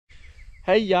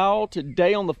Hey y'all,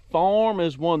 today on the farm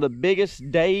is one of the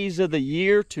biggest days of the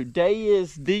year. Today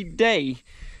is the day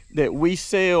that we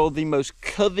sell the most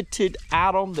coveted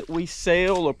item that we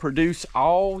sell or produce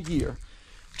all year.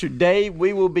 Today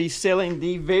we will be selling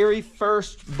the very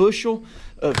first bushel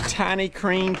of tiny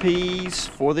cream peas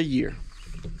for the year.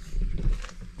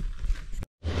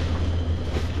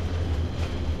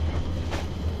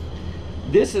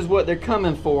 This is what they're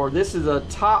coming for. This is a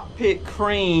top pick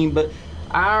cream, but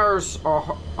ours are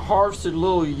harvested a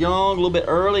little young, a little bit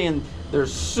early, and they're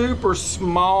super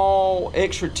small,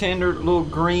 extra tender little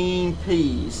green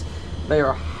peas. They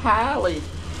are highly,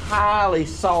 highly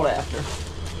sought after.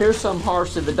 Here's some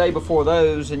harvested the day before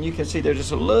those, and you can see they're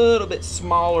just a little bit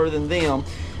smaller than them.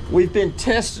 We've been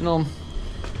testing them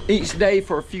each day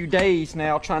for a few days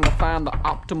now, trying to find the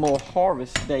optimal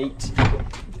harvest date.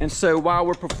 And so while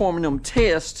we're performing them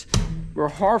tests, we're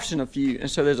harvesting a few,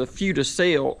 and so there's a few to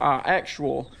sell. Our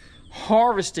actual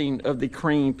harvesting of the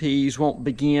cream peas won't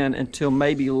begin until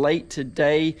maybe late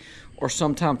today or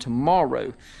sometime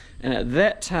tomorrow. And at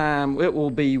that time, it will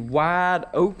be wide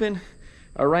open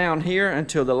around here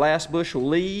until the last bushel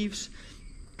leaves.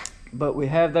 But we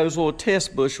have those little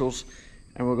test bushels,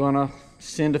 and we're gonna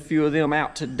send a few of them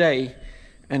out today,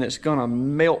 and it's gonna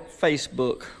melt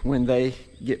Facebook when they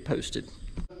get posted.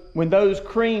 When those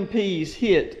cream peas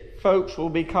hit, folks will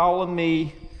be calling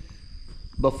me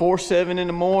before 7 in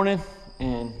the morning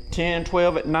and 10,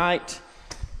 12 at night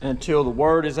until the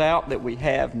word is out that we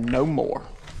have no more.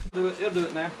 It'll do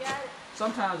it now. Yeah.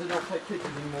 Sometimes it don't take pictures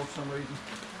anymore for some reason.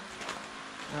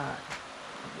 All right.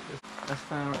 That's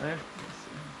fine right there.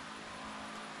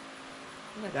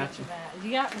 Gotcha.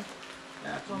 You got me.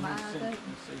 Gotcha. On my eyes, Let's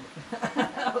see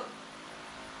it.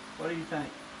 What do you think?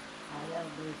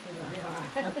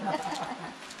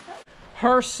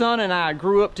 Her son and I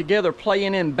grew up together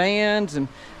playing in bands and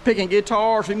picking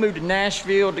guitars. We moved to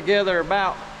Nashville together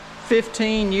about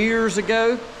 15 years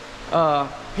ago.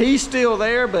 He's still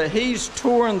there, but he's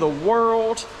touring the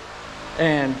world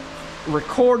and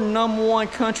recording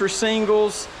 #1 country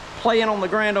singles, playing on the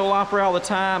Grand Ole Opry all the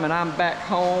time, and I'm back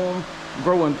home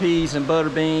growing peas and butter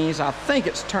beans. I think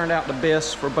it's turned out the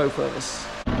best for both of us.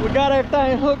 We got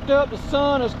everything hooked up. The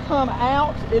sun has come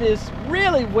out. It is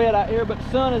really wet out here, but the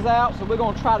sun is out, so we're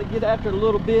gonna try to get after it a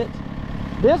little bit.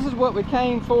 This is what we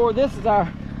came for. This is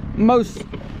our most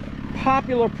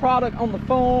popular product on the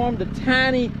farm, the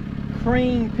tiny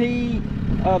cream pea.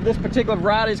 This particular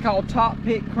variety is called Top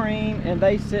Pick Cream, and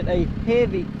they sit a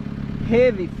heavy,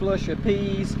 heavy flush of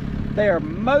peas. They are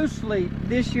mostly,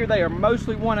 this year they are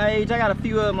mostly one age. I got a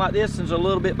few of them like this, and a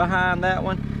little bit behind that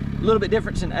one. A little bit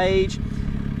difference in age.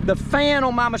 The fan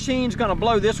on my machine is gonna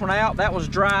blow this one out. That one's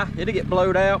dry, it'll get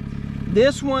blowed out.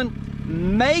 This one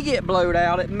may get blowed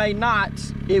out, it may not.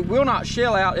 It will not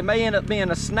shell out. It may end up being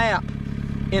a snap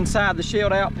inside the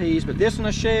shelled out peas, but this one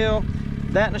a shell,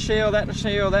 that in a shell, that in a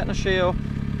shell, that in a shell.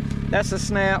 That's a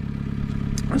snap.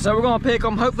 And so we're gonna pick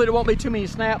them. Hopefully there won't be too many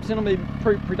snaps in them. They'll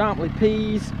be predominantly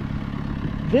peas.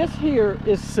 This here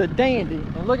is Sedandi,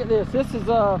 and look at this. This is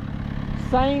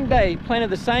same day, planted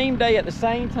the same day at the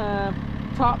same time.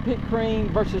 Top Pick Cream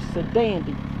versus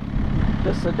Sedandi.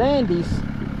 The Sedandis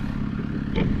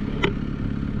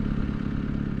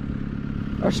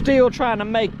are still trying to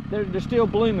make, they're still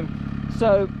blooming.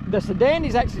 So the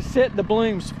Sedandis actually set the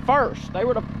blooms first. They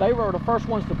were the first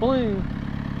ones to bloom,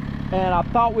 and I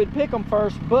thought we'd pick them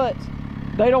first, but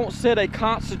they don't set a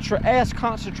as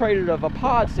concentrated of a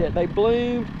pod set. They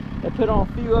bloomed, they put on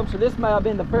a few of them, so this may have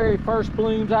been the very first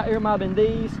blooms out here, might have been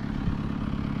these.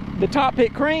 The Top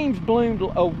Pick Creams bloomed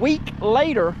a week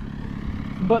later,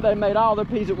 but they made all their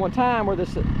peas at one time, where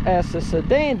as the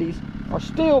Sedandis are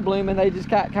still blooming, they just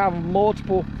got kind of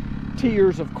multiple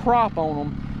tiers of crop on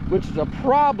them, which is a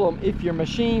problem if you're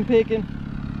machine picking.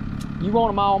 You want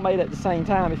them all made at the same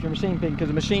time if you're machine picking, because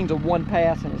the machine's a one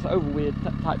pass and it's over with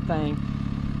type thing.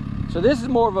 So this is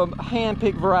more of a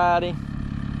hand-picked variety.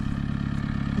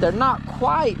 They're not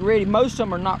quite ready. Most of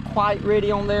them are not quite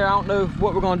ready on there. I don't know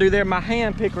what we're gonna do there. My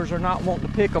hand pickers are not wanting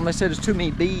to pick them. They said there's too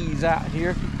many bees out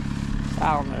here.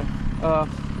 I don't know.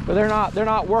 But they're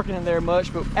not working in there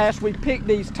much. But as we pick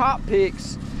these top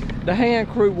picks, the hand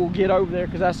crew will get over there,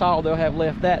 because that's all they'll have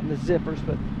left, that and the zippers.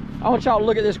 But I want y'all to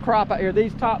look at this crop out here.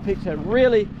 These top picks have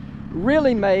really,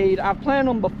 really made. I've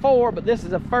planted them before, but this is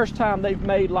the first time they've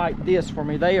made like this for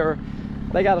me.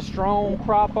 They got a strong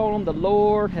crop on them. The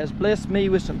Lord has blessed me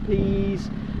with some peas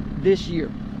this year.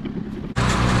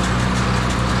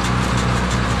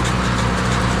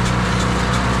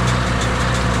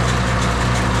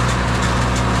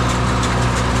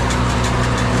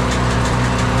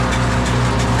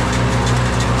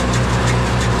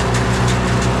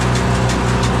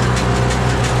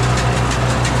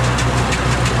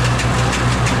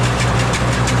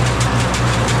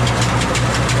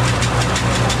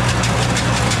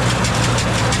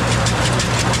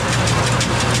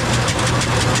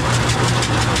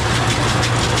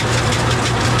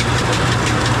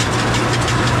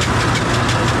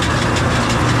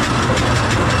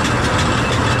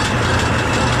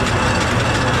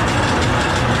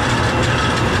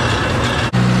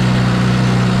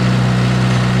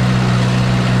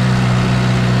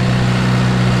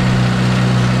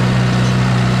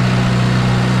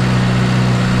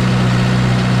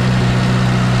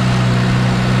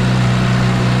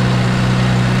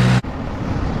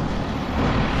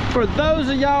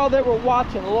 those of y'all that were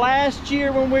watching last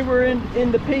year when we were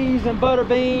in the peas and butter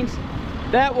beans,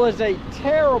 that was a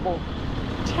terrible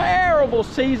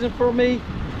season for me.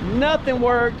 Nothing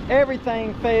worked,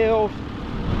 everything failed,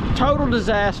 total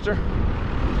disaster.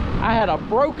 I had a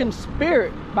broken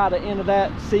spirit by the end of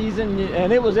that season,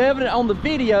 and it was evident on the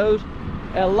videos.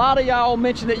 And a lot of y'all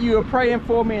mentioned that you were praying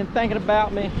for me and thinking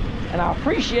about me, and I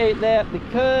appreciate that,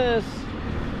 because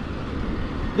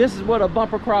this is what a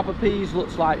bumper crop of peas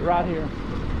looks like right here.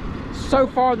 So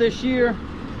far this year,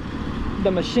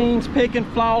 the machine's picking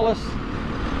flawless,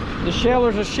 the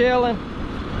shellers are shelling,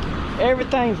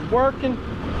 everything's working.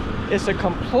 It's a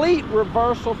complete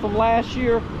reversal from last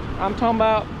year. I'm talking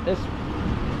about as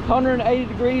 180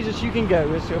 degrees as you can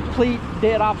go. It's a complete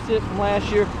dead opposite from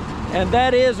last year, and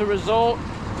that is a result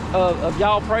of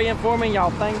y'all praying for me,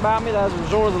 y'all think about me. That is a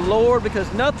result of the Lord,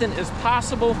 because nothing is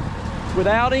possible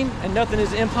without him and nothing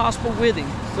is impossible with him.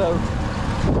 So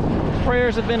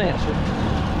prayers have been answered.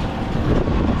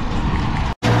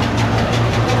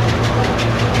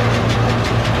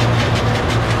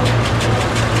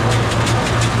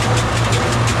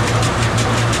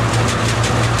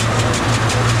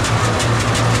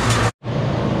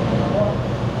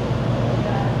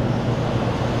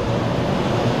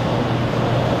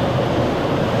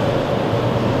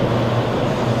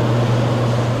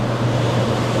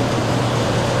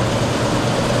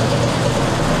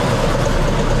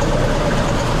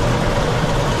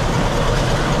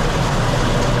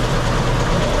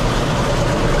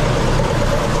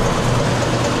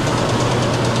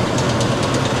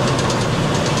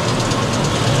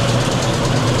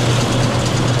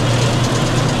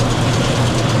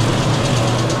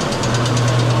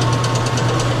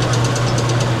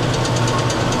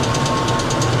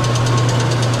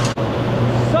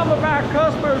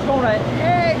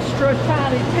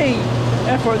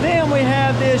 And for them, we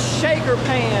have this shaker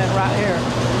pan right here.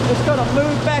 It's going to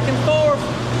move back and forth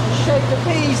and shake the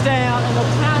peas down, and the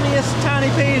tiniest tiny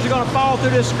peas are going to fall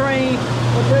through this screen.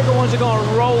 The bigger ones are going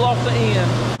to roll off the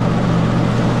end.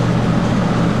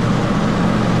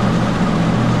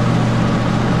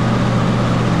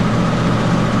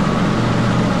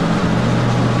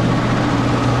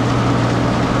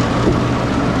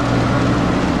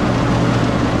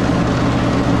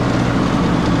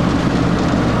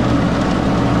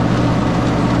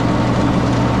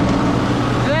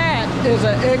 Is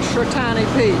an extra tiny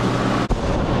pea.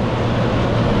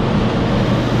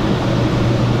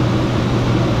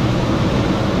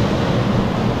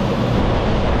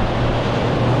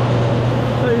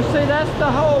 So you see, that's the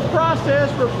whole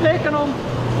process for picking them.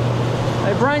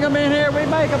 They bring them in here. We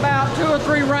make about 2 or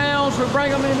 3 rounds. We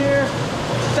bring them in here,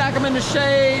 stack them in the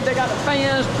shade. They got the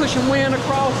fans pushing wind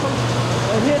across them.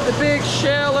 They hit the big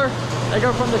sheller. They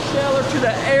go from the sheller to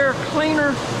the air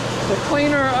cleaner. The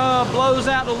cleaner blows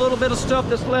out a little bit of stuff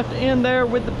that's left in there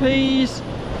with the peas,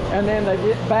 and then they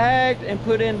get bagged and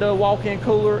put in the walk-in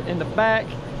cooler in the back.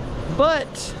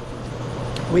 But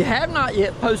we have not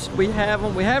yet posted, we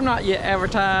have not yet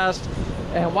advertised,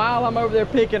 and while I'm over there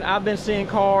picking, I've been seeing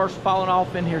cars falling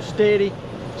off in here steady.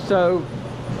 So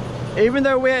even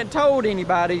though we hadn't told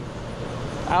anybody,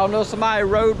 I don't know, somebody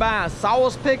rode by and saw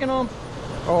us picking them,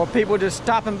 or people just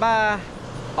stopping by.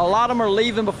 A lot of them are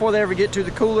leaving before they ever get to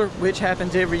the cooler, which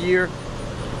happens every year.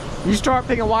 You start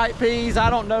picking white peas, I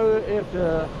don't know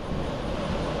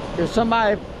if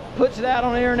somebody puts it out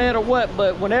on the internet or what,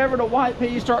 but whenever the white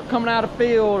peas start coming out of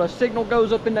field, a signal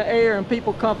goes up in the air and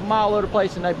people come from all over the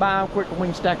place and they buy them quicker, we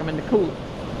can stack them in the cooler.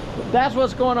 But that's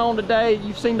what's going on today.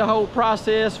 You've seen the whole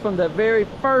process from the very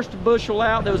first bushel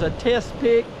out. There was a test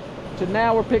pick to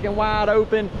now we're picking wide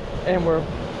open, and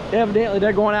evidently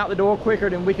they're going out the door quicker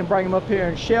than we can bring them up here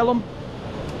and shell them.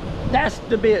 That's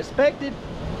to be expected.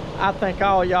 I thank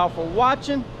all y'all for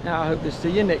watching, and I hope to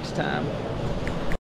see you next time.